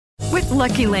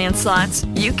Lucky Land Slots,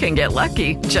 you can get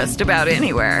lucky just about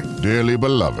anywhere. Dearly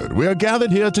beloved, we are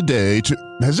gathered here today to...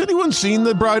 Has anyone seen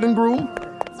the bride and groom?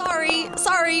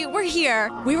 Sorry, we're here.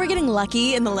 We were getting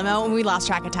lucky in the limo and we lost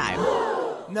track of time.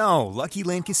 No, Lucky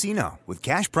Land Casino, with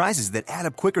cash prizes that add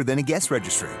up quicker than a guest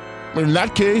registry. In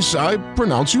that case, I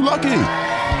pronounce you lucky.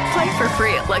 Play for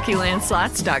free at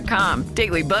LuckyLandSlots.com.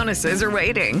 Daily bonuses are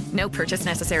waiting. No purchase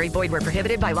necessary. Void where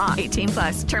prohibited by law.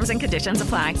 18+. Terms and conditions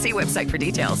apply. See website for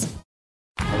details.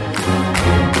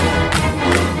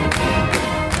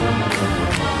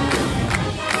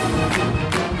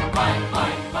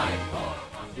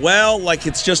 Well, like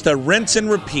it's just a rinse and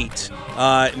repeat.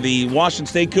 The Washington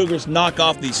State Cougars knock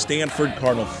off the Stanford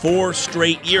Cardinal. 4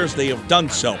 straight years they have done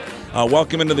so.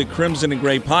 Welcome into the Crimson and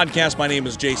Gray podcast. My name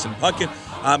is Jason Puckett.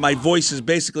 My voice is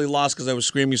basically lost because I was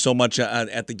screaming so much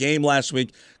at the game last week.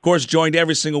 Of course, joined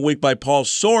every single week by Paul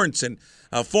Sorensen,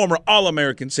 former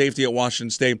All-American safety at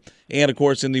Washington State, and, of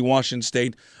course, in the Washington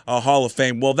State Hall of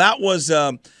Fame. Well, that was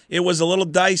it was a little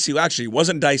dicey. Actually, it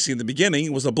wasn't dicey in the beginning.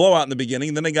 It was a blowout in the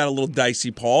beginning. Then it got a little dicey,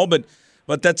 Paul. But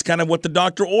that's kind of what the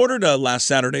doctor ordered last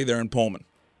Saturday there in Pullman.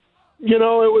 You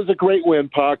know, it was a great win,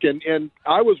 Puck, and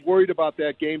I was worried about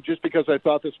that game just because I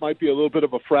thought this might be a little bit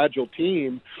of a fragile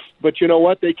team. But you know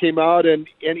what? They came out, and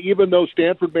even though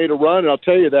Stanford made a run, and I'll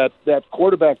tell you that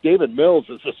quarterback, David Mills,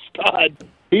 is a stud.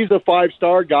 He's a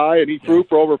 5-star guy, and he threw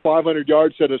for over 500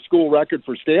 yards, set a school record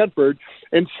for Stanford,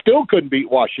 and still couldn't beat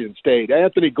Washington State.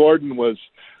 Anthony Gordon was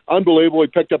unbelievable. He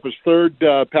picked up his third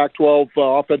Pac-12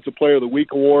 Offensive Player of the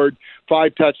Week award,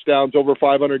 5 touchdowns, over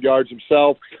 500 yards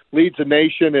himself, leads the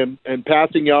nation in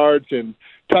passing yards and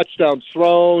touchdowns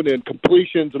thrown and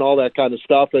completions and all that kind of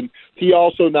stuff. And he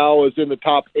also now is in the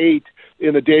top 8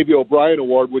 in the Davey O'Brien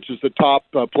Award, which is the top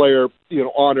player,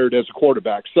 honored as a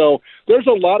quarterback. So there's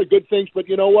a lot of good things, but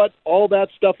you know what? All that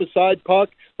stuff aside, Puck,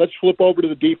 let's flip over to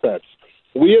the defense.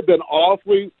 We have been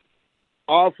awfully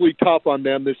tough on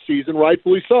them this season,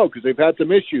 rightfully so, because they've had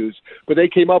some issues. But they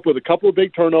came up with a couple of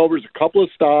big turnovers, a couple of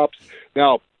stops.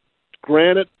 Now,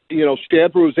 granted,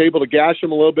 Stanford was able to gash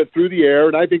them a little bit through the air,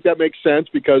 and I think that makes sense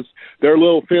because they're a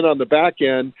little thin on the back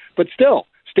end. But still,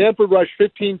 Stanford rushed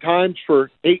 15 times for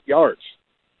 8 yards.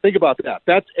 Think about that.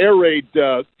 That's air raid,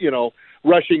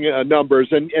 rushing numbers,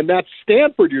 and that's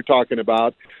Stanford you're talking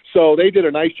about. So they did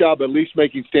a nice job at least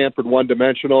making Stanford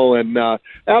one-dimensional, and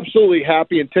absolutely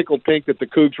happy and tickled pink that the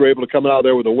Cougs were able to come out of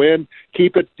there with a win,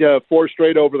 keep it 4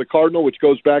 straight over the Cardinal, which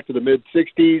goes back to the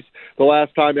mid-'60s, the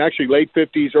last time, actually late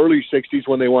 50s, early 60s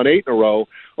when they won 8 in a row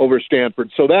over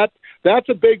Stanford. So that's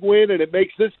a big win, and it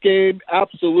makes this game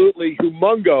absolutely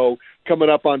humongo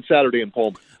coming up on Saturday in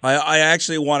Pullman. I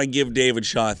actually want to give David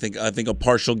Shaw, I think a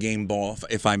partial game ball,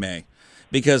 if I may,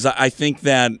 because I think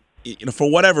that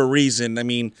for whatever reason, I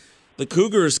mean, the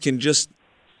Cougars can just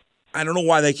 – I don't know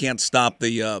why they can't stop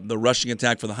the rushing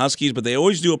attack for the Huskies, but they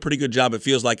always do a pretty good job, it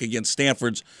feels like, against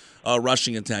Stanford's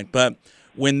rushing attack. But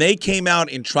when they came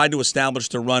out and tried to establish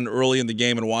the run early in the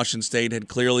game, and Washington State had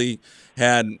clearly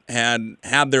had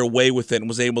their way with it and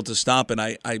was able to stop it,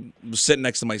 I was sitting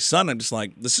next to my son. I'm just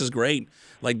like, this is great.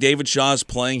 Like, David Shaw is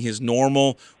playing his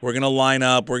normal, we're going to line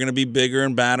up, we're going to be bigger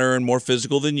and badder and more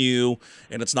physical than you,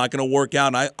 and it's not going to work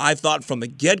out. And I thought from the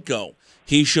get-go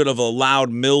he should have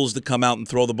allowed Mills to come out and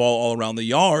throw the ball all around the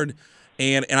yard.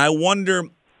 And I wonder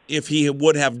if he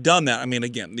would have done that. I mean,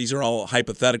 again, these are all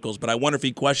hypotheticals, but I wonder if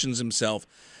he questions himself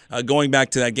going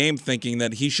back to that game thinking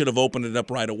that he should have opened it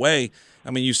up right away. I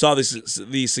mean, you saw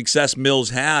the success Mills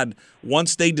had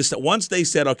once they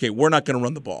said, okay, we're not going to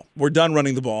run the ball. We're done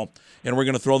running the ball, and we're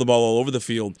going to throw the ball all over the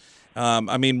field.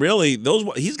 I mean, really,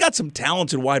 he's got some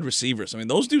talented wide receivers. I mean,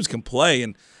 those dudes can play,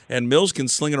 and Mills can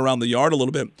sling it around the yard a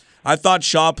little bit. I thought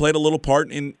Shaw played a little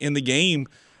part in the game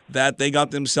that they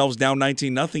got themselves down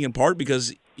 19-0 in part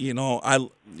because,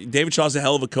 David Shaw's a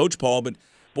hell of a coach, Paul, but,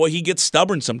 boy, he gets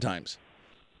stubborn sometimes.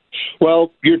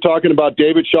 Well, you're talking about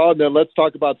David Shaw, and then let's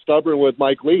talk about stubborn with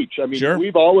Mike Leach. I mean, sure.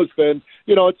 We've always been,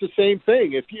 it's the same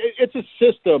thing. It's a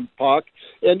system, Puck,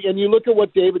 and you look at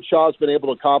what David Shaw's been able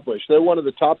to accomplish. They're one of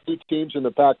the top 2 teams in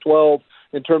the Pac-12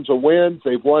 in terms of wins.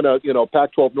 They've won a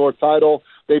Pac-12 North title.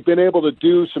 They've been able to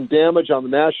do some damage on the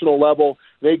national level.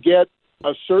 They get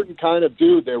a certain kind of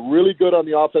dude. They're really good on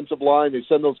the offensive line. They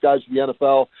send those guys to the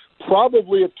NFL.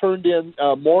 Probably have turned in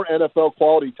more NFL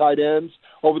quality tight ends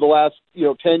over the last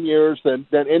 10 years than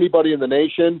anybody in the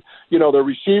nation. Their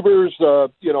receivers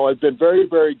have been very,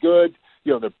 very good.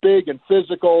 They're big and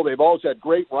physical. They've always had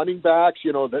great running backs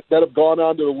that have gone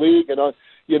on to the league,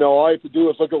 All I have to do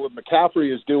is look at what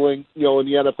McCaffrey is doing, in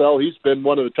the NFL. He's been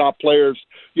one of the top players,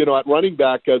 at running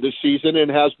back this season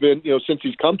and has been, since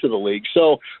he's come to the league.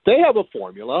 So they have a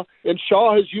formula, and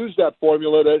Shaw has used that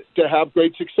formula to have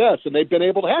great success. And they've been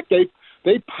able to,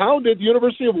 they pounded the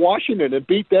University of Washington and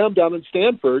beat them down in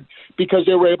Stanford because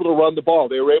they were able to run the ball.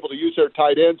 They were able to use their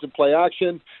tight ends and play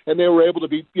action, and they were able to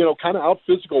be, kind of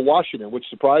out-physical Washington, which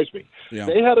surprised me. Yeah.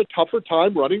 They had a tougher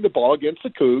time running the ball against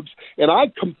the Cougs, and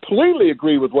I completely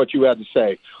agree with what you had to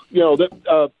say.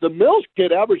 The Mills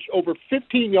kid averaged over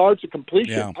 15 yards of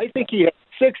completion. Yeah. I think he had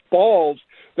 6 balls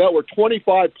that were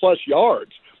 25-plus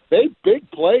yards. They big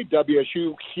played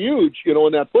WSU huge, in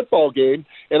that football game,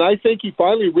 and I think he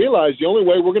finally realized the only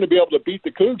way we're going to be able to beat the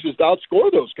Cougs is to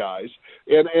outscore those guys,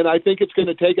 and I think it's going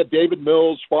to take a David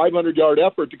Mills 500-yard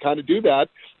effort to kind of do that,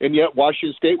 and yet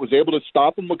Washington State was able to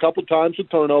stop them a couple times with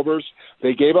turnovers.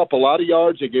 They gave up a lot of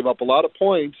yards, they gave up a lot of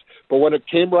points, but when it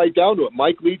came right down to it,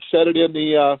 Mike Leach said it in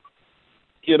the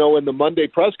in the Monday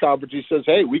press conference, he says,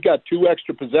 hey, we got 2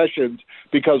 extra possessions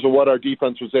because of what our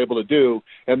defense was able to do,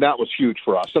 and that was huge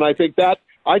for us. And I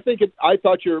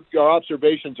thought your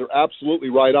observations are absolutely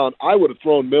right on. I would have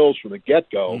thrown Mills from the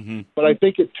get-go, but I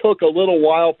think it took a little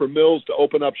while for Mills to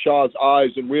open up Shaw's eyes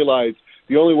and realize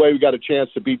the only way we got a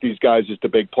chance to beat these guys is to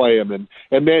big play them, and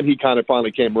then he kind of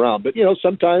finally came around. But,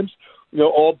 sometimes,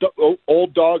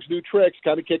 old dogs, new tricks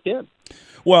kind of kick in.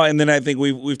 Well, and then I think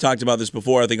we've talked about this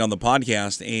before, I think, on the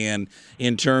podcast, and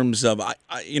in terms of,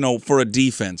 for a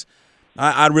defense,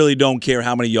 I really don't care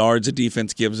how many yards a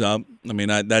defense gives up. I mean,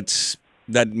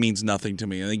 that means nothing to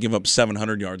me. They give up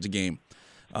 700 yards a game.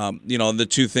 The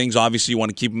two things, obviously, you want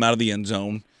to keep them out of the end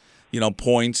zone,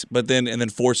 points, but then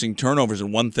forcing turnovers.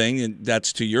 And one thing, and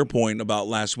that's to your point about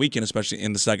last weekend, especially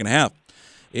in the second half,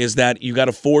 is that you got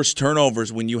to force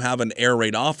turnovers when you have an air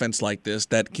raid offense like this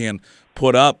that can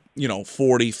put up,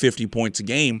 40, 50 points a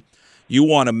game. You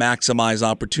want to maximize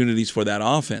opportunities for that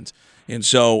offense. And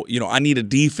so, I need a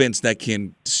defense that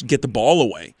can get the ball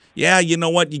away. Yeah, you know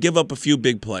what? You give up a few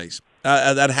big plays.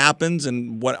 That happens,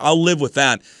 and I'll live with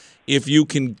that. If you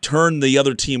can turn the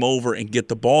other team over and get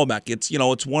the ball back, it's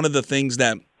one of the things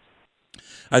that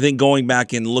I think going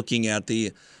back and looking at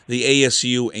the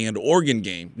ASU and Oregon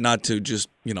game, not to just,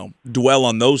 dwell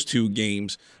on those 2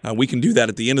 games. We can do that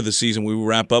at the end of the season. We will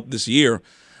wrap up this year.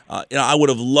 I would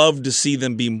have loved to see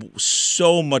them be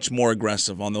so much more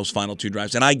aggressive on those final 2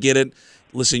 drives. And I get it.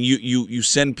 Listen, you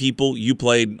send people. You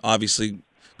played, obviously,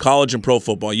 college and pro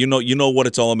football. You know what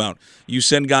it's all about. You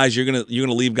send guys, you're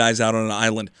gonna leave guys out on an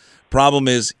island. Problem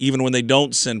is, even when they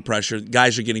don't send pressure,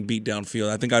 guys are getting beat downfield.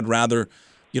 I think I'd rather,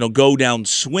 go down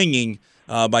swinging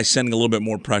by sending a little bit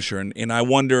more pressure. And I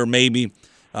wonder maybe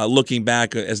looking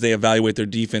back as they evaluate their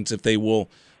defense if they will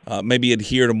maybe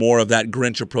adhere to more of that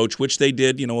Grinch approach, which they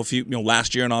did,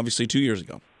 last year and obviously 2 years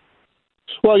ago.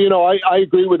 Well, I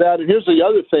agree with that. And here's the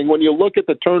other thing. When you look at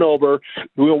the turnover,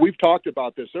 we've talked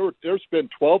about this. There's been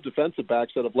 12 defensive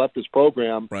backs that have left this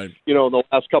program, right, in the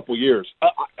last couple of years.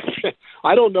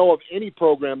 I don't know of any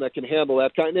program that can handle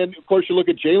that kind. And, of course, you look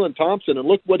at Jalen Thompson, and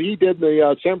look what he did in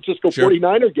the San Francisco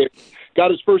 49er game.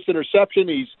 Got his first interception.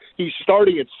 He's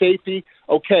starting at safety.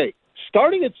 Okay,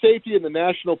 starting at safety in the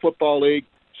National Football League,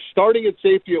 starting at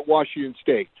safety at Washington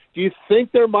State. Do you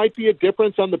think there might be a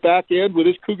difference on the back end with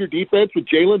this Cougar defense with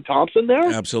Jalen Thompson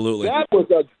there? Absolutely. That was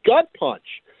a gut punch.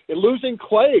 And losing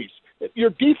Clays,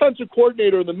 your defensive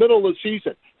coordinator in the middle of the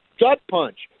season, gut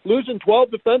punch. Losing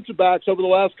 12 defensive backs over the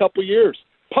last couple of years,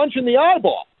 punch in the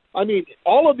eyeball. I mean,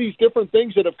 all of these different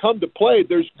things that have come to play,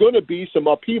 there's going to be some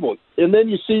upheaval. And then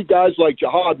you see guys like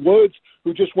Jahad Woods,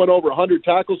 who just went over 100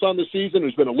 tackles on the season,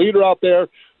 who's been a leader out there.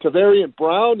 Tavarian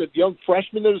Brown, the young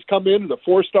freshman that has come in, the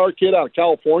 4-star kid out of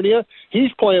California,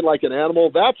 he's playing like an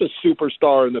animal. That's a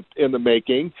superstar in the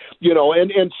making,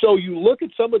 And so you look at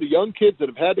some of the young kids that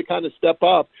have had to kind of step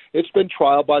up. It's been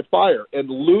trial by fire, and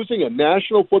losing a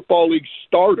National Football League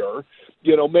starter,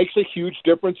 makes a huge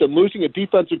difference. And losing a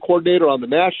defensive coordinator on the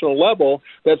national level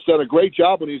that's done a great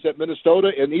job when he's at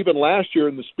Minnesota, and even last year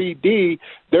in the Speed D,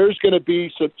 there's going to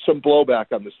be some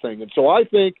blowback on this thing. And so I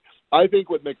think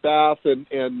what McBath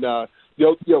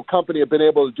and company have been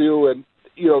able to do, and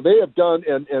they have done,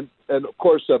 and of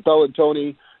course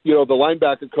Bellantoni, the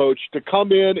linebacker coach, to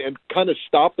come in and kind of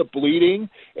stop the bleeding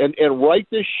and right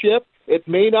this ship. It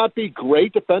may not be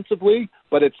great defensively,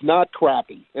 but it's not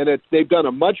crappy. And they've done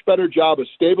a much better job of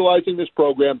stabilizing this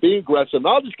program, being aggressive. And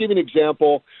I'll just give you an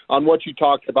example on what you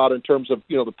talked about in terms of,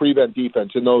 the prevent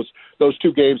defense in those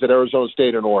 2 games at Arizona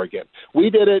State and Oregon. We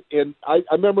did it I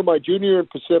remember my junior year in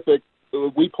Pacific,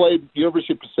 we played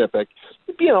University of Pacific.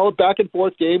 Back and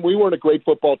forth game. We weren't a great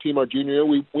football team our junior year.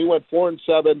 We went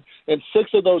 4-7, and 6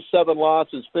 of those 7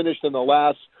 losses finished in the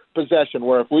last possession,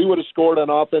 where if we would have scored on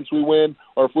offense, we win,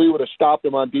 or if we would have stopped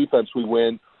them on defense, we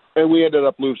win. And we ended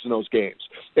up losing those games.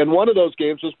 And one of those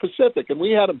games was Pacific, and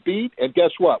we had them beat. And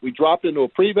guess what? We dropped into a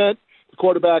prevent. The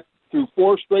quarterback threw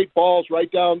 4 straight balls right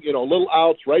down, little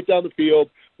outs right down the field.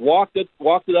 Walked it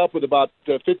up with about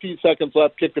 15 seconds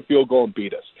left, kicked the field goal, and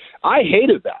beat us. I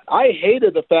hated that. I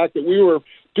hated the fact that we were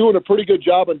doing a pretty good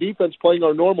job on defense, playing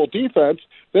our normal defense.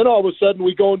 Then all of a sudden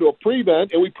we go into a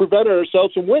prevent, and we prevented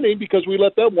ourselves from winning because we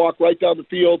let them walk right down the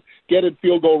field, get in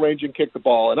field goal range, and kick the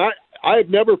ball. And I have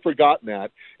never forgotten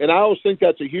that. And I always think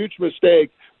that's a huge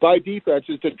mistake by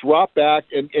defenses to drop back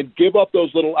and give up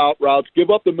those little out routes, give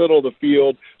up the middle of the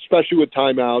field, especially with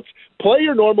timeouts. Play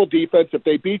your normal defense. If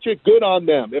they beat you, good on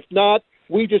them. If not,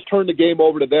 we just turn the game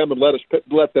over to them and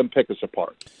let them pick us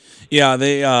apart. Yeah,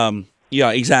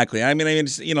 yeah, exactly. I mean,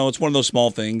 it's it's one of those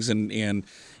small things, and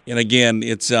again,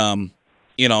 it's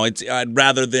it's I'd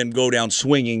rather than go down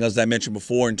swinging, as I mentioned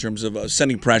before, in terms of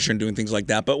sending pressure and doing things like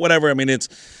that. But whatever. I mean, it's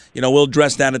we'll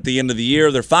address that at the end of the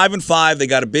year. They're 5-5. They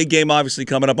got a big game, obviously,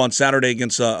 coming up on Saturday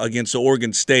against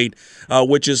Oregon State,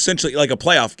 which is essentially like a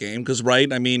playoff game. Because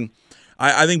I mean,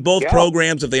 I think both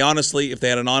programs, if they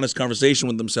had an honest conversation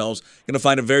with themselves, going to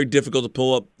find it very difficult to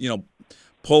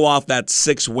pull off that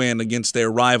 6th win against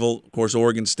their rival, of course,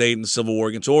 Oregon State in the Civil War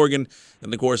against Oregon,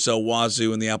 and of course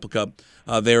Wazoo in the Apple Cup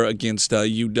there against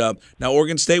UW. Now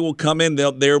Oregon State will come in;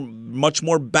 they're much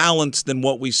more balanced than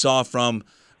what we saw from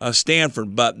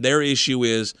Stanford, but their issue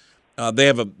is they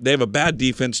have a bad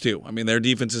defense too. I mean, their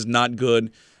defense is not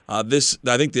good. I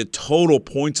think the total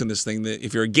points in this thing, that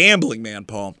if you're a gambling man,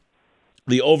 Paul,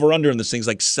 the over-under in this thing is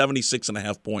like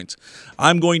 76.5 points.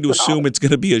 I'm going to assume it's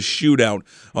going to be a shootout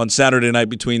on Saturday night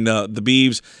between the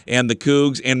Beavs and the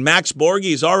Cougs. And Max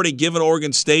Borghi has already given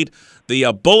Oregon State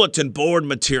the bulletin board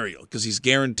material because he's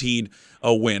guaranteed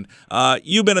a win.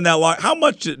 You've been in that long. How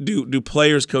much do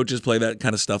players, coaches play that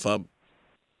kind of stuff up?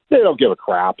 They don't give a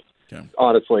crap,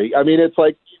 honestly. I mean, it's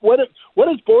like, what is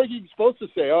Borghi supposed to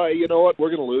say? Oh, you know what? We're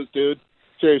going to lose, dude.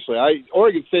 Seriously,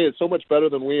 Oregon State is so much better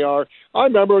than we are. I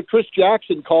remember Chris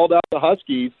Jackson called out the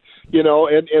Huskies,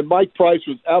 and Mike Price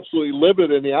was absolutely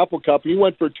livid in the Apple Cup. He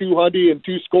went for 200 and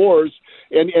 2 scores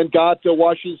and got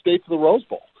Washington State to the Rose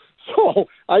Bowl. So,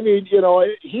 I mean,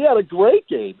 he had a great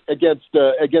game against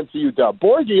the UW.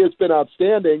 Borghi has been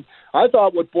outstanding. I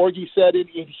thought what Borghi said,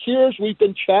 here's we've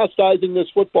been chastising this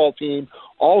football team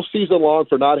all season long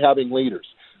for not having leaders.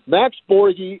 Max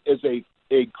Borghi is a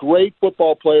great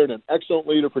football player and an excellent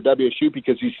leader for WSU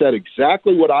because he said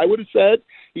exactly what I would have said.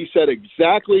 He said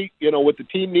exactly, what the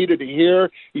team needed to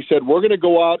hear. He said, we're going to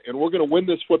go out and we're going to win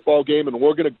this football game and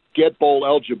we're going to get bowl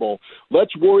eligible.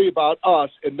 Let's worry about us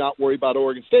and not worry about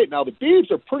Oregon State. Now, the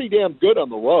Beavs are pretty damn good on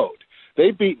the road.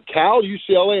 They've beaten Cal,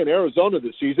 UCLA, and Arizona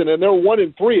this season, and they're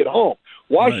 1-3 at home.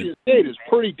 Washington State is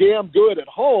pretty damn good at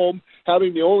home,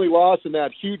 having the only loss in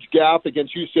that huge gap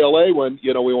against UCLA when,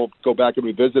 we won't go back and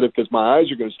revisit it because my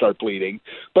eyes are going to start bleeding.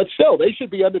 But still, they should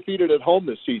be undefeated at home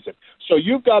this season. So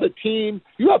you have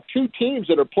 2 teams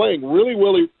that are playing really,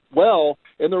 really well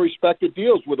in their respective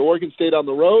deals, with Oregon State on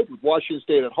the road, with Washington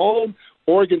State at home.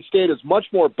 Oregon State is much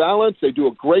more balanced. They do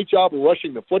a great job of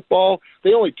rushing the football.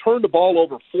 They only turned the ball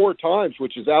over 4 times,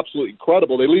 which is absolutely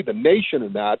incredible. They lead the nation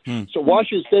in that. So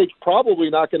Washington State's probably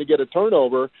not going to get a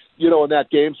turnover, in that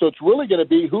game. So it's really going to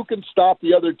be who can stop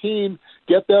the other team,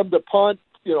 get them to punt.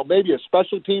 Maybe a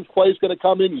special teams play is going to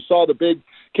come in. You saw the big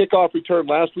kickoff return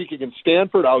last week against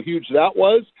Stanford, how huge that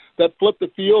was. That flipped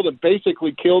the field and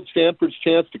basically killed Stanford's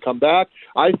chance to come back.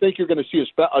 I think you're going to see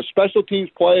a special teams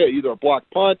play, either a block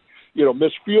punt,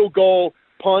 missed field goal,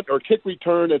 punt, or kick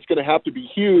return. It's going to have to be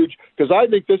huge because I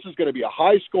think this is going to be a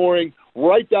high-scoring,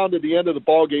 right down to the end of the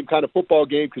ball game kind of football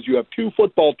game because you have 2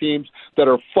 football teams that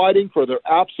are fighting for their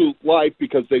absolute life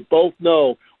because they both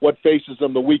know what faces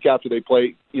them the week after they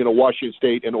play, Washington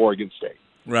State and Oregon State.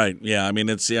 Right. Yeah. I mean,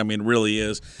 it really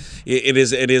is. It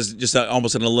is just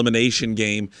almost an elimination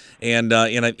game. And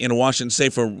in Washington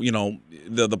State, for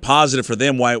the positive for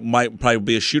them, why it might probably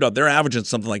be a shootout. They're averaging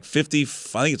something like 50. I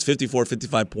think it's 54,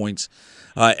 55 points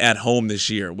at home this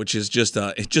year, which is just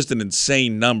an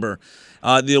insane number.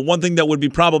 The one thing that would be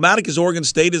problematic is Oregon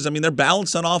State is, they're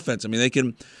balanced on offense. They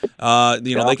can,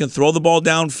 they can throw the ball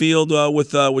downfield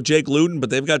with Jake Luton,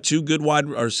 but they've got two good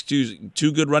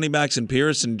running backs in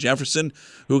Pierce and Jefferson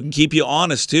who can keep you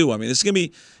honest too. This is going to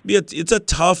be it's a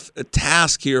tough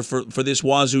task here for this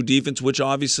Wazoo defense, which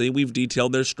obviously we've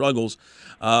detailed their struggles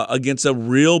against a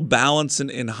real balance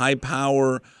and high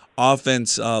power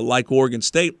offense like Oregon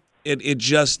State. It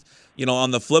just.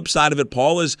 on the flip side of it,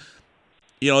 Paul, is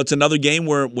it's another game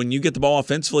where when you get the ball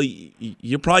offensively,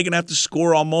 you're probably going to have to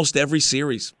score almost every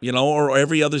series, or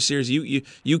every other series.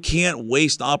 You can't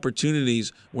waste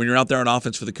opportunities when you're out there on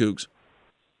offense for the Cougs.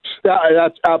 Yeah,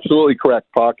 that's absolutely correct,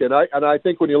 Puck. And I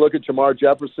think when you look at Jamar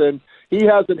Jefferson, he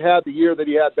hasn't had the year that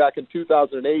he had back in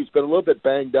 2008. He's been a little bit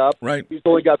banged up. Right. He's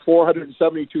only got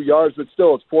 472 yards, but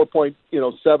still it's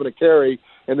 4.7 a carry.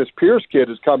 And this Pierce kid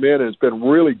has come in and has been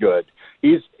really good.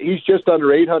 He's just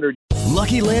under 800.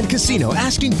 Lucky Land Casino,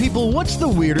 asking people, what's the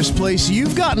weirdest place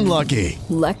you've gotten lucky?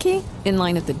 Lucky? In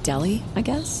line at the deli, I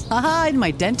guess? Aha, in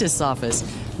my dentist's office.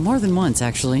 More than once,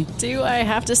 actually. Do I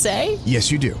have to say?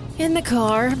 Yes, you do. In the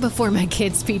car before my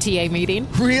kids' PTA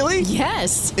meeting. Really?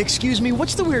 Yes. Excuse me,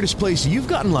 what's the weirdest place you've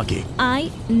gotten lucky?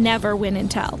 I never win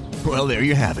and tell. Well, there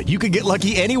you have it. You can get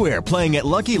lucky anywhere, playing at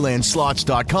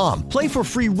LuckyLandSlots.com. Play for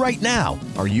free right now.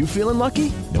 Are you feeling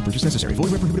lucky? No purchase necessary.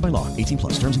 Void where prohibited by law. 18+.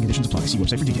 Terms and conditions apply. See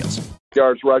website for details.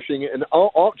 Yards rushing and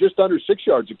all just under 6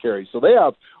 yards a carry. So they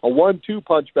have a 1-2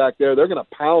 punch back there. They're going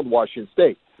to pound Washington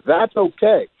State. That's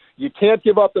okay. You can't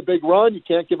give up the big run. You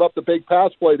can't give up the big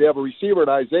pass play. They have a receiver,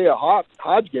 Isaiah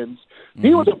Hodgins.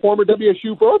 He was a former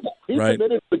WSU Verbal. He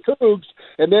committed to the Cougs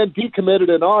and then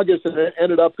decommitted in August and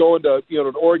ended up going to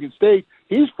Oregon State.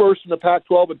 He's first in the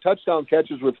Pac-12 in touchdown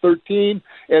catches with 13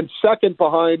 and second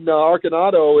behind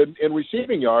Arconado in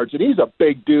receiving yards. And he's a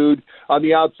big dude on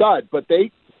the outside. But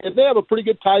they have a pretty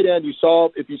good tight end.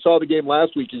 If you saw the game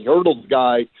last week, he hurdled the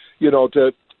guy,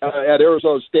 at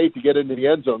Arizona State to get into the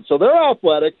end zone. So they're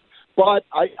athletic, but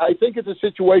I think it's a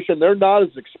situation they're not as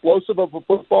explosive of a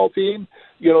football team,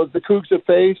 as the Cougs have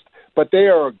faced, but they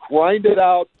are a grinded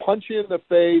out, punch you in the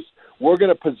face. We're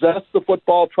going to possess the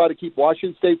football, try to keep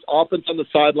Washington State's offense on the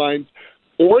sidelines.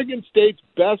 Oregon State's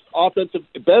best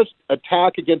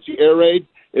attack against the air raid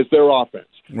is their offense.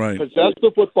 Right. Possess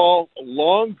the football,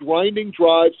 long grinding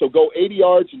drive, so go 80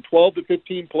 yards in 12 to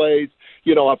 15 plays,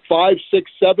 a 5,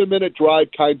 6, 7 minute drive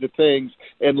kinds of things,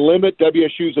 and limit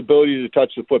WSU's ability to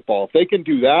touch the football. If they can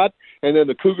do that, and then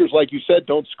the Cougars, like you said,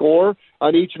 don't score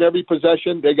on each and every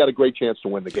possession, they got a great chance to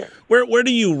win the game. Where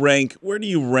do you rank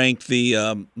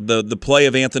the play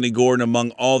of Anthony Gordon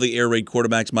among all the air raid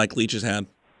quarterbacks Mike Leach has had?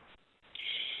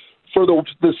 For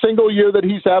the single year that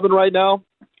he's having right now,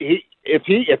 if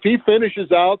he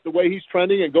finishes out the way he's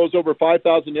trending and goes over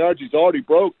 5,000 yards, he's already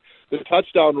broke the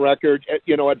touchdown record at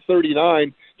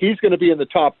 39. He's going to be in the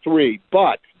top 3.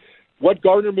 But what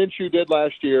Gardner Minshew did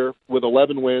last year with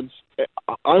 11 wins,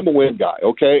 I'm a win guy,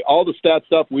 okay? All the stat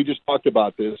stuff, we just talked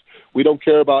about this. We don't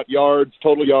care about yards,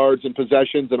 total yards and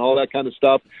possessions and all that kind of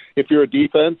stuff. If you're a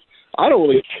defense, I don't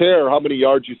really care how many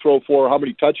yards you throw for, how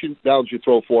many touchdowns you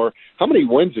throw for. How many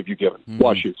wins have you given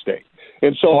Washington State?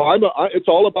 And so it's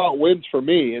all about wins for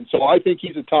me. And so I think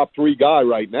he's a top 3 guy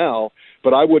right now,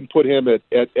 but I wouldn't put him at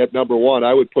number 1.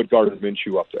 I would put Gardner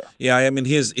Minshew up there. Yeah, I mean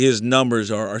his numbers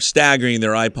are staggering.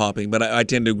 They're eye-popping, but I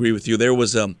tend to agree with you. There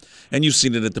was and you've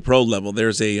seen it at the pro level.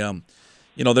 There's a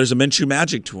there's a Minshew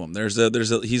magic to him.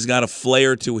 He's got a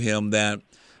flair to him that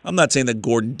I'm not saying that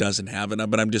Gordon doesn't have it,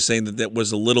 but I'm just saying that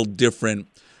was a little different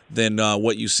than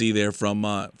what you see there from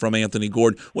Anthony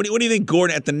Gordon. What do you think,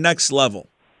 Gordon, at the next level?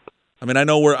 I mean, I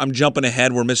know I'm jumping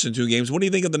ahead. We're missing 2 games. What do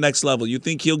you think of the next level? You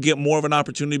think he'll get more of an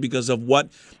opportunity because of what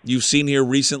you've seen here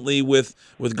recently with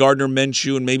Gardner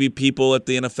Minshew and maybe people at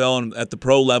the NFL and at the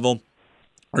pro level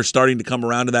are starting to come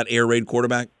around to that air raid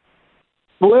quarterback?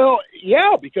 Well,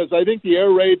 yeah, because I think the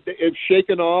air raid is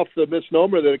shaken off the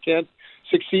misnomer that it can't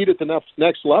succeed at the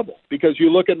next level. Because you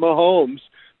look at Mahomes,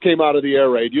 came out of the air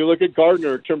raid. You look at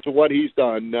Gardner in terms of what he's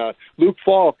done. Luke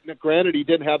Falk, granted, he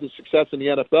didn't have the success in the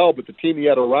NFL, but the team he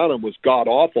had around him was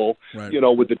god-awful, right,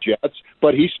 with the Jets.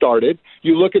 But he started.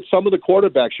 You look at some of the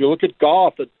quarterbacks. You look at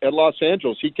Goff at Los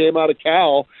Angeles. He came out of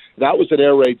Cal. That was an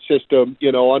air raid system,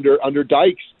 under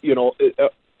Dykes,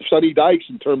 Sonny Dykes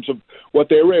in terms of what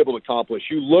they were able to accomplish.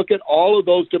 You look at all of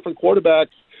those different quarterbacks,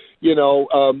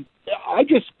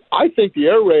 I think the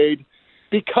air raid,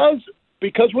 because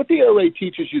what the air raid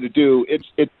teaches you to do,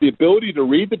 it's the ability to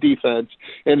read the defense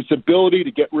and its ability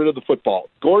to get rid of the football.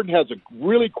 Gordon has a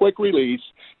really quick release.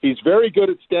 He's very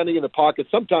good at standing in the pocket.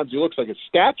 Sometimes he looks like a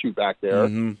statue back there.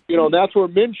 And that's where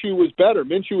Minshew was better.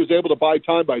 Minshew was able to buy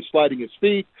time by sliding his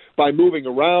feet, by moving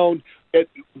around.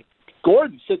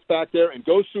 Gordon sits back there and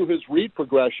goes through his read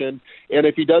progression, and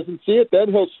if he doesn't see it,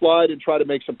 then he'll slide and try to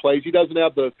make some plays. He doesn't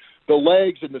have the the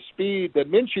legs and the speed that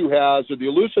Minshew has, or the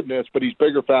elusiveness, but he's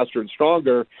bigger, faster, and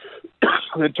stronger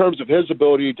in terms of his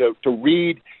ability to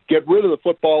read, get rid of the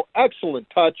football, excellent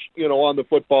touch, on the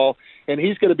football, and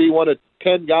he's going to be one of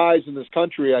 10 guys in this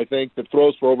country, I think, that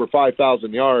throws for over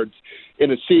 5,000 yards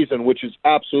in a season, which is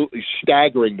absolutely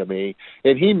staggering to me.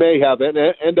 And he may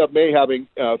end up having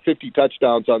 50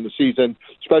 touchdowns on the season,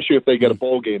 especially if they get a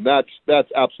bowl game.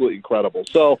 That's absolutely incredible.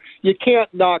 So you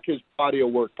can't knock his body of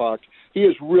work, Puck. He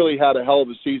has really had a hell of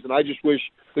a season. I just wish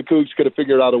the Cougs could have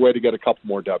figured out a way to get a couple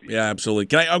more W's. Yeah, absolutely.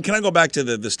 Can I go back to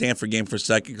the Stanford game for a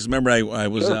second? Because remember, I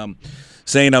was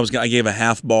saying I gave a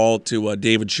half ball to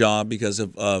David Shaw because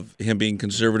of him being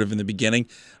conservative in the beginning.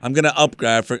 I'm going to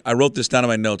upgrade. I wrote this down in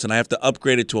my notes, and I have to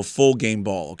upgrade it to a full game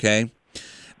ball. Okay.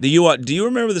 Do you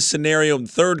remember the scenario? In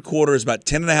the third quarter is about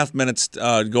 10 and a half minutes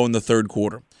to go in the third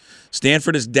quarter.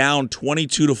 Stanford is down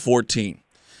 22-14.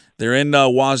 They're in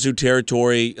Wazoo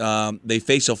territory. They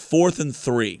face a 4th and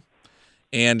 3.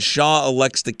 And Shaw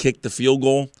elects to kick the field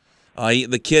goal.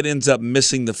 The kid ends up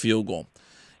missing the field goal.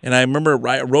 And I remember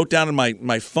I wrote down in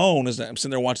my phone as I'm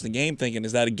sitting there watching the game thinking,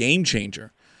 is that a game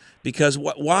changer? Because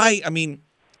why? I mean,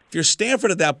 if you're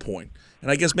Stanford at that point,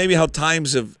 and I guess maybe how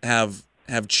times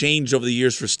have changed over the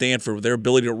years for Stanford with their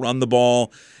ability to run the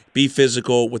ball, be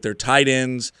physical with their tight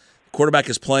ends, quarterback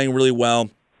is playing really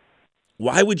well.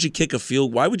 Why would you kick a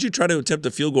field? Why would you try to attempt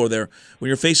a field goal there when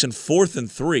you're facing 4th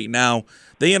and 3? Now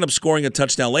they end up scoring a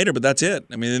touchdown later, but that's it.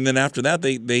 I mean, and then after that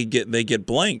they get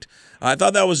blanked. I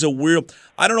thought that was a weird.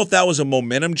 I don't know if that was a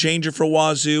momentum changer for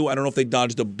Wazoo. I don't know if they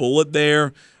dodged a bullet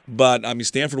there, but I mean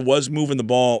Stanford was moving the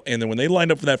ball, and then when they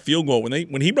lined up for that field goal,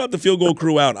 when he brought the field goal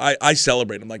crew out, I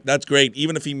celebrate. I'm like, that's great.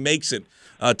 Even if he makes it,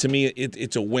 to me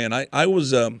it's a win. I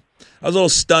was a little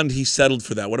stunned he settled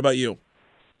for that. What about you?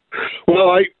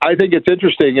 Well, I think it's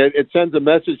interesting. It sends a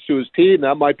message to his team.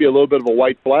 That might be a little bit of a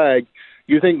white flag.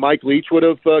 You think Mike Leach would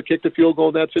have kicked a field goal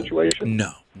in that situation?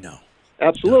 No.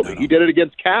 Absolutely. No. He did it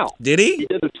against Cal. Did he? He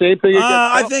did the same thing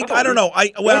against Cal. I don't know.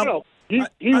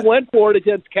 No. He went for it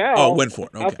against Cal. Oh, went for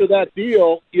it. Okay. After that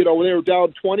deal, when they were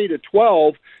down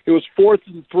 20-12, it was 4th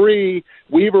and 3.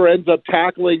 Weaver ends up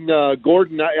tackling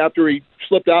Gordon after he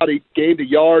slipped out. He gained a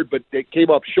yard, but they came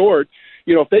up short.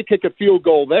 If they kick a field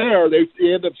goal there, they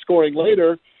end up scoring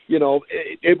later.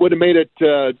 It would have made it,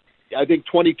 I think,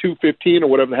 22-15 or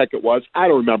whatever the heck it was. I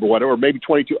don't remember what, or maybe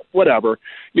 22, whatever.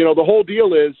 The whole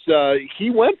deal is he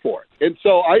went for it. And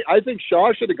so I think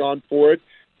Shaw should have gone for it.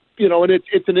 And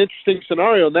it's an interesting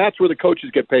scenario, and that's where the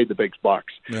coaches get paid the big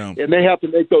bucks. Yeah. And they have to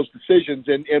make those decisions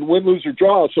and win, lose, or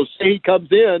draw. So say he comes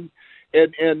in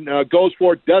and goes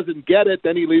for it, doesn't get it,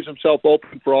 then he leaves himself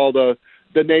open for all the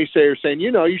naysayers saying,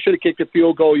 you should have kicked a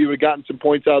field goal. You would have gotten some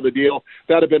points out of the deal.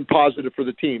 That would have been positive for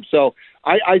the team. So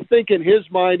I think in his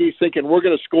mind, he's thinking, we're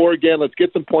going to score again. Let's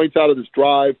get some points out of this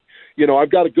drive.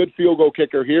 I've got a good field goal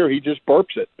kicker here. He just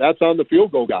burps it. That's on the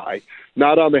field goal guy,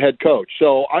 not on the head coach.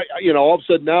 So, all of a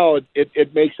sudden now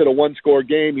it makes it a one-score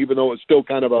game, even though it's still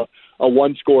kind of a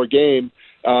one-score game.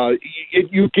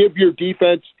 You give your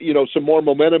defense, some more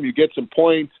momentum. You get some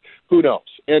points. Who knows?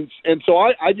 And so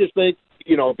I just think,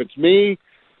 if it's me,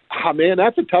 man,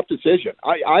 that's a tough decision.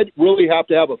 I really have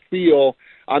to have a feel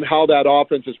on how that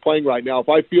offense is playing right now. If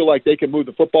I feel like they can move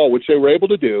the football, which they were able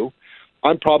to do,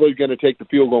 I'm probably going to take the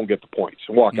field goal and get the points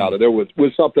and walk out of there with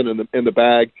something in the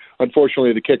bag.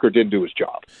 Unfortunately, the kicker didn't do his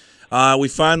job.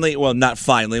 Not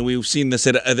finally. We've seen this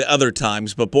at other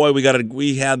times, but boy, we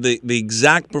had the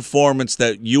exact performance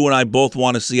that you and I both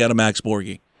want to see out of Max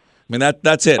Borghi. I mean,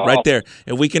 that's it right there.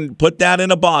 If we can put that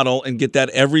in a bottle and get that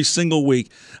every single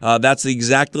week, that's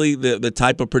exactly the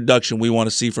type of production we want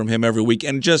to see from him every week.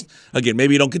 And just, again,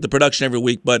 maybe you don't get the production every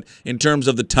week, but in terms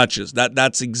of the touches,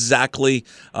 that's exactly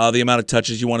the amount of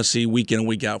touches you want to see week in and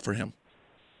week out for him.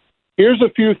 Here's a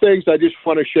few things I just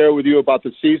want to share with you about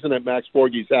the season that Max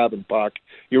Borghi's having, Puck.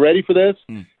 You ready for this?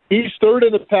 He's third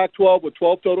in the Pac-12 with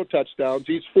 12 total touchdowns.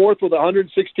 He's fourth with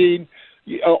 116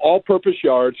 all-purpose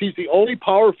yards. He's the only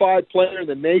Power 5 player in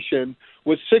the nation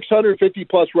with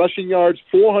 650-plus rushing yards,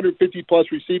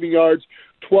 450-plus receiving yards,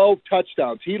 12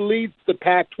 touchdowns. He leads the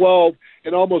Pac-12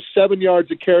 in almost 7 yards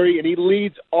a carry, and he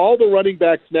leads all the running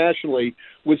backs nationally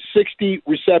with 60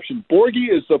 receptions.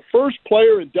 Borghi is the first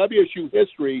player in WSU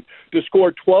history to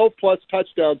score 12-plus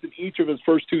touchdowns in each of his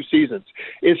first 2 seasons.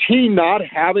 Is he not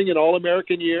having an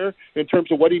All-American year in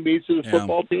terms of what he means to the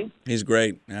football team? He's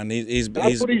great, and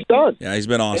that's what he's done. Yeah, he's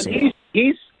been awesome. And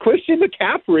he's Christian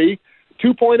McCaffrey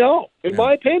 2.0, in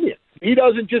my opinion. He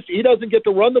doesn't get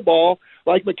to run the ball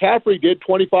like McCaffrey did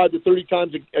 25 to 30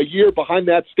 times a year behind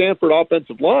that Stanford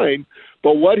offensive line.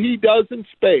 But what he does in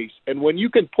space, and when you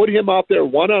can put him out there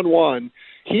one-on-one,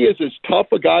 he is as tough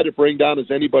a guy to bring down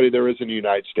as anybody there is in the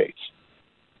United States.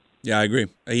 Yeah, I agree.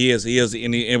 He is,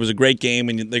 and it was a great game,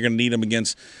 and they're going to need him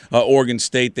against Oregon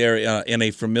State there in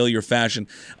a familiar fashion.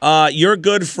 Your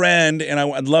good friend, and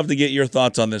I'd love to get your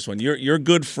thoughts on this one. Your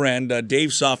good friend,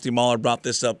 Dave Softy Mahler, brought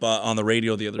this up on the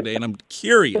radio the other day, and I'm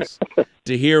curious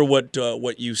to hear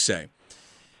what you say,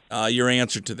 your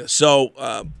answer to this.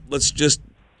 So let's just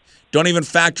don't even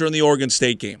factor in the Oregon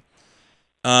State game.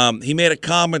 He made a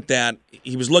comment that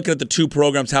he was looking at the two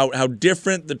programs, how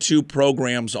different the two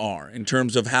programs are in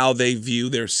terms of how they view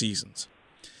their seasons.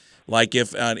 Like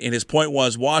if, and his point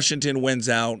was, Washington wins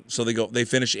out, so they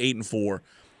finish 8-4.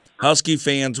 Husky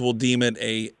fans will deem it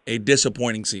a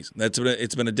disappointing season.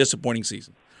 It's been a disappointing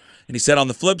season. And he said on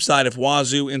the flip side, if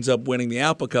Wazoo ends up winning the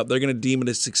Apple Cup, they're going to deem it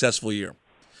a successful year.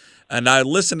 And I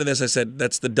listened to this, I said,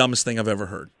 that's the dumbest thing I've ever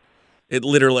heard. It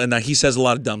literally, and he says a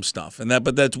lot of dumb stuff,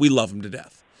 but we love him to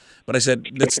death. But I said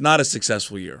it's not a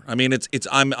successful year. I mean,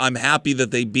 I'm happy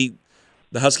that they beat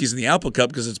the Huskies in the Apple Cup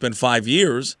because it's been 5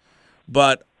 years.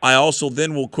 But I also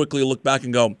then will quickly look back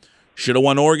and go, should have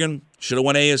won Oregon, should have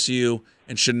won ASU,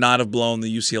 and should not have blown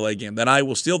the UCLA game. Then I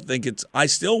will still think it's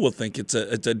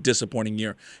a disappointing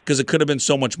year because it could have been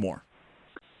so much more.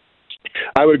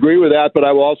 I would agree with that, but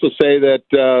I will also say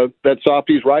that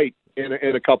Softy's right in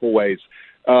a couple ways.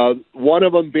 One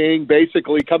of them being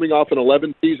basically coming off an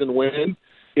 11-season win.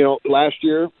 Last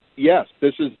year, yes,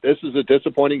 this is a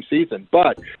disappointing season.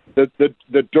 But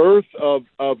the dearth of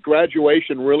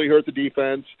graduation really hurt the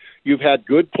defense. You've had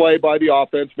good play by the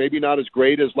offense, maybe not as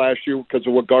great as last year because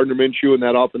of what Gardner Minshew and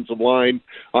that offensive line,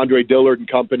 Andre Dillard and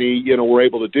company, were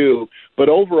able to do. But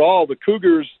overall, the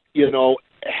Cougars,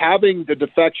 having the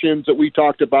defections that we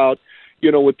talked about,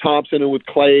 with Thompson and with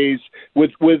Clays,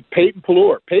 with Peyton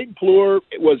Pleur. Peyton Pleur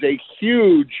was a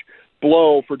huge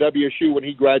blow for WSU when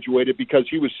he graduated because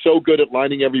he was so good at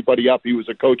lining everybody up. He was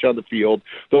a coach on the field.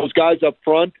 Those guys up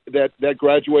front that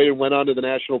graduated and went on to the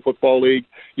National Football League,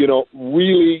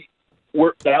 really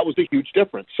that was a huge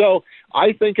difference. So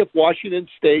I think if Washington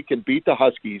State can beat the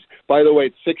Huskies, by the way,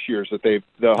 it's 6 years that the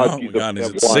Huskies have is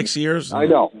it won. 6 years? I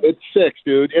know. It's 6,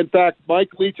 dude. In fact, Mike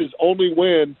Leach's only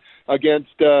win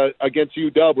against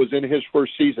UW was in his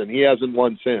first season. He hasn't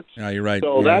won since. Yeah, you're right.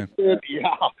 So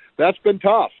that's been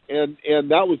tough. And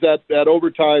that was that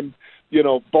overtime,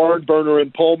 barn burner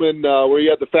in Pullman where you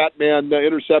had the fat man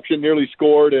interception, nearly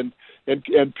scored, and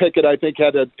Pickett, I think,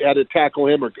 had to tackle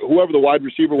him, or whoever the wide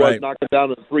receiver was, knocked him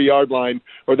down at the 3-yard line,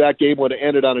 or that game would have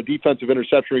ended on a defensive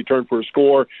interception return for a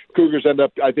score. Cougars end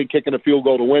up, I think, kicking a field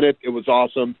goal to win it. It was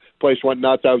awesome. Place went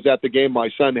nuts. I was at the game. My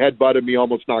son headbutted me,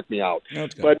 almost knocked me out.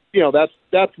 But,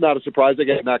 that's not a surprise. They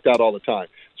get knocked out all the time.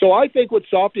 So I think what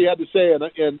Softy had to say,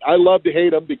 and I love to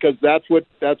hate him because that's what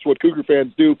Cougar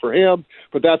fans do for him,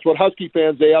 but that's what Husky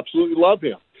fans, they absolutely love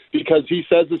him because he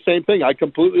says the same thing. I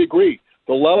completely agree.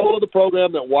 The level of the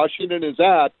program that Washington is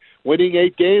at, winning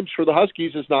 8 games for the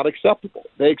Huskies is not acceptable.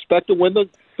 They expect to win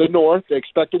the North, they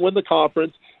expect to win the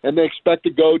conference, and they expect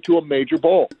to go to a major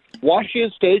bowl.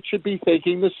 Washington State should be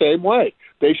thinking the same way.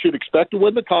 They should expect to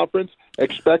win the conference,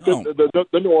 expect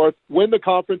the North, win the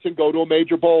conference, and go to a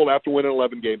major bowl after winning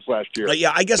 11 games last year.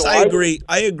 Yeah, I guess I agree.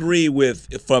 I agree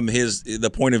with from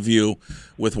the point of view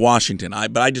with Washington.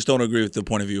 But I just don't agree with the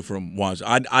point of view from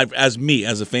Washington.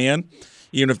 As a fan,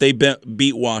 even if they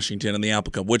beat Washington in the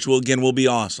Apple Cup, which will be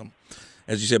awesome.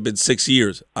 As you said, been 6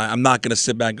 years. I'm not going to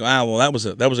sit back and go, well, that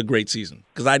was a great season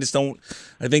because I just don't.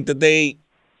 I think that they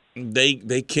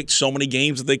kicked so many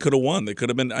games that they could have won. They could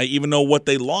have been. I even know what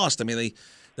they lost. I mean,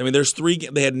 there's 3.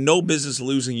 They had no business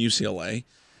losing UCLA,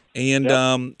 and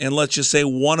let's just say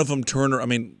one of them Turner. I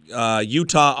mean,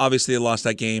 Utah obviously they lost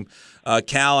that game.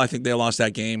 Cal, I think they lost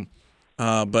that game.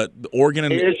 But Oregon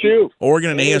and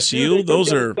ASU,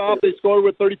 those are. They scored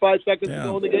with 35 seconds to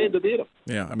go in the game to beat them.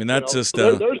 Yeah, I mean that's just.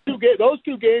 Those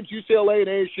two games, UCLA and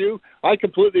ASU, I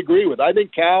completely agree with. I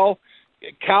think Cal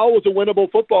was a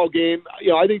winnable football game.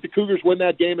 I think the Cougars win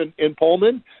that game in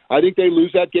Pullman. I think they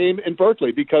lose that game in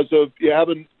Berkeley because of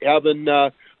having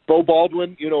Bo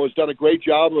Baldwin, has done a great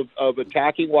job of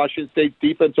attacking Washington State's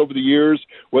defense over the years,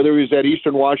 whether he was at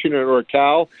Eastern Washington or at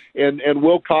Cal, and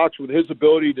Will Cox with his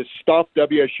ability to stuff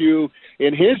WSU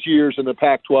in his years in the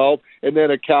Pac-12, and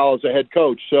then at Cal as a head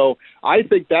coach. So I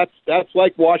think that's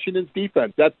like Washington's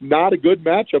defense. That's not a good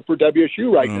matchup for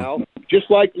WSU right now. Just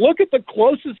like, look at the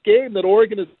closest game that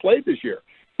Oregon has played this year.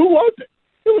 Who was it?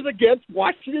 It was against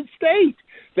Washington State.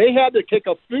 They had to kick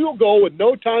a field goal with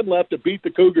no time left to beat the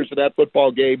Cougars in that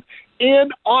football game in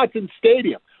Autzen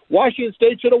Stadium. Washington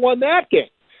State should have won that game.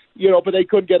 But they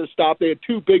couldn't get a stop. They had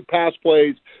two big pass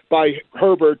plays by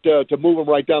Herbert to move them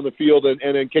right down the field and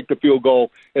then kick the field goal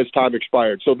as time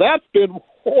expired. So that's been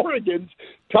Oregon's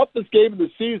toughest game of the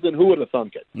season. Who would have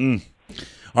thunk it?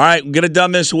 All right, we'll get it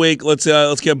done this week. Let's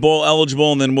get bowl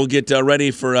eligible, and then we'll get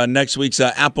ready for next week's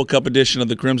Apple Cup edition of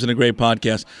the Crimson and Gray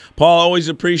podcast. Paul, always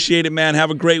appreciate it, man.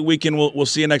 Have a great weekend. We'll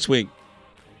see you next week.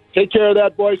 Take care of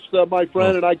that, boys, my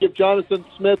friend, and I give Jonathan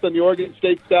Smith and the Oregon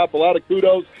State staff a lot of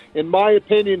kudos. In my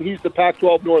opinion, he's the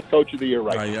Pac-12 North Coach of the Year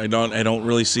now. I don't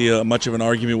really see much of an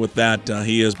argument with that.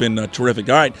 He has been terrific.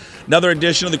 All right, another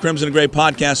edition of the Crimson and Gray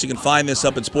podcast. You can find this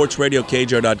up at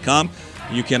sportsradiokjr.com.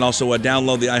 You can also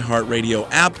download the iHeartRadio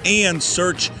app and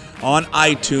search on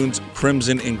iTunes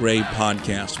Crimson and Gray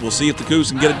podcast. We'll see if the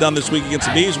Cougs can get it done this week against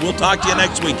the Bees. We'll talk to you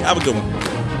next week. Have a good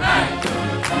one.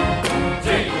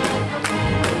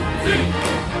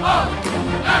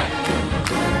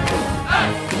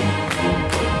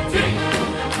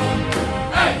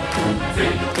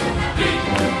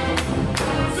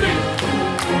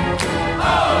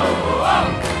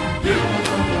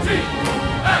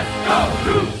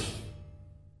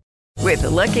 With the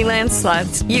Lucky Land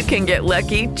Slots, you can get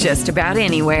lucky just about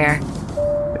anywhere.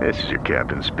 This is your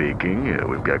captain speaking.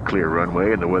 We've got clear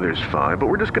runway and the weather's fine, but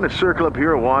we're just going to circle up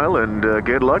here a while and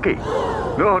get lucky.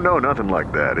 No, nothing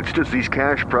like that. It's just these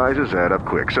cash prizes add up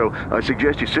quick. So I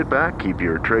suggest you sit back, keep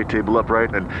your tray table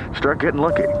upright, and start getting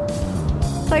lucky.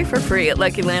 Play for free at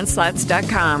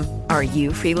LuckyLandSlots.com. Are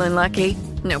you feeling lucky?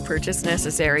 No purchase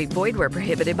necessary. Void where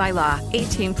prohibited by law.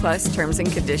 18+ terms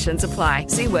and conditions apply.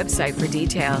 See website for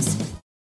details.